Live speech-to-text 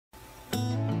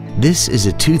This is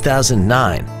a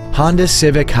 2009 Honda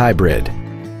Civic Hybrid.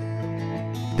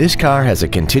 This car has a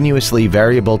continuously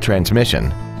variable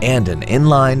transmission and an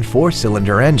inline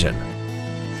 4-cylinder engine.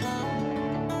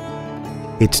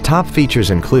 Its top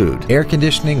features include air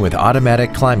conditioning with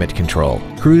automatic climate control,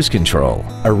 cruise control,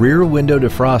 a rear window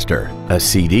defroster, a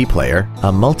CD player,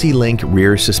 a multi-link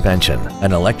rear suspension,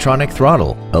 an electronic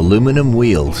throttle, aluminum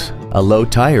wheels, a low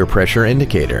tire pressure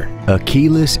indicator, a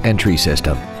keyless entry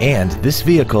system, and this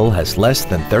vehicle has less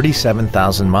than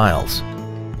 37,000 miles.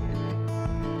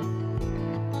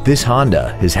 This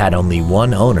Honda has had only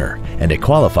one owner and it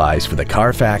qualifies for the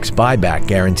Carfax buyback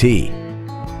guarantee.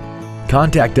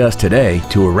 Contact us today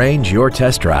to arrange your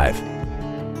test drive.